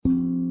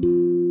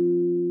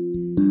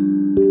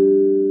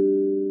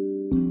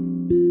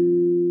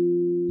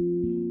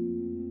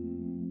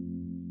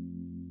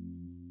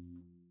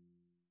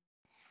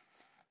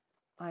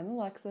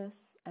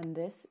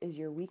this is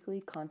your weekly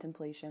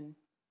contemplation.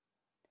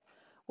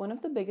 One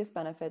of the biggest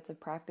benefits of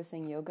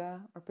practicing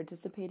yoga or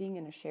participating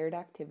in a shared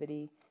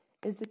activity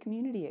is the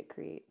community it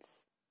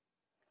creates.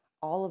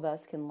 All of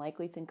us can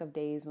likely think of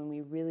days when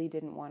we really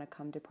didn't want to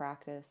come to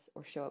practice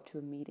or show up to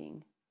a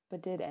meeting,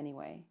 but did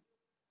anyway.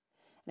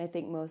 And I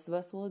think most of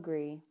us will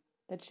agree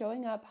that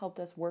showing up helped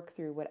us work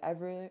through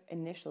whatever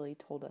initially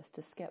told us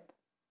to skip.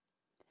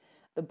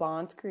 The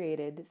bonds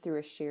created through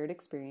a shared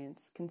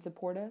experience can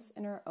support us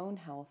in our own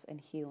health and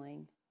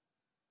healing.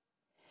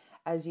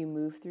 As you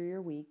move through your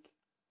week,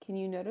 can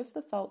you notice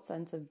the felt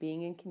sense of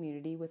being in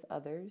community with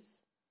others?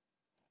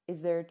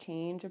 Is there a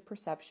change of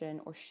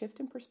perception or shift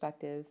in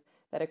perspective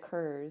that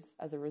occurs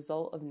as a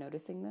result of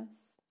noticing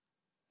this?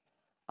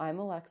 I'm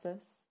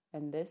Alexis,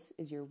 and this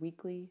is your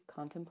weekly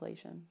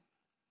contemplation.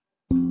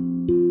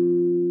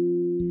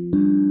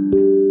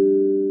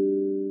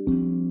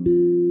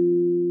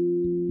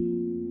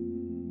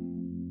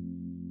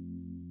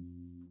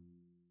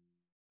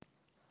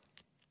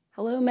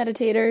 Hello,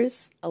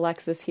 meditators.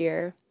 Alexis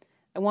here.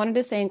 I wanted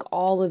to thank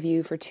all of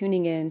you for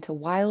tuning in to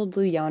Wild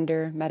Blue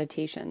Yonder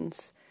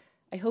Meditations.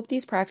 I hope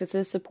these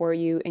practices support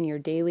you in your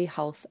daily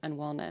health and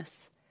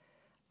wellness.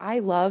 I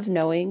love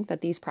knowing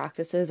that these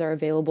practices are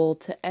available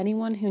to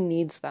anyone who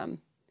needs them.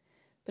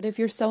 But if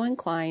you're so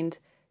inclined,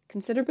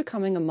 consider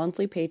becoming a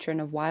monthly patron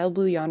of Wild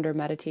Blue Yonder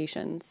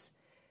Meditations.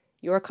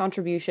 Your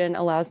contribution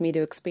allows me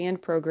to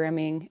expand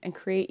programming and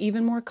create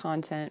even more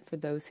content for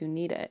those who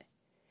need it.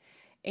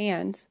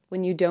 And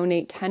when you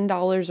donate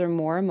 $10 or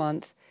more a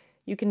month,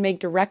 you can make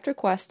direct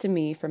requests to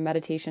me for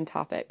meditation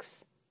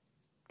topics.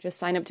 Just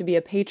sign up to be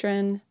a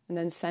patron and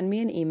then send me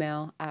an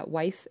email at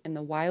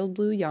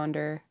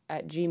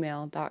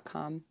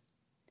wifeinthewildblueyonder@gmail.com.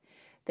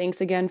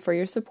 Thanks again for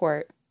your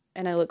support,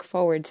 and I look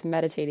forward to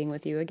meditating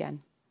with you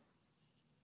again.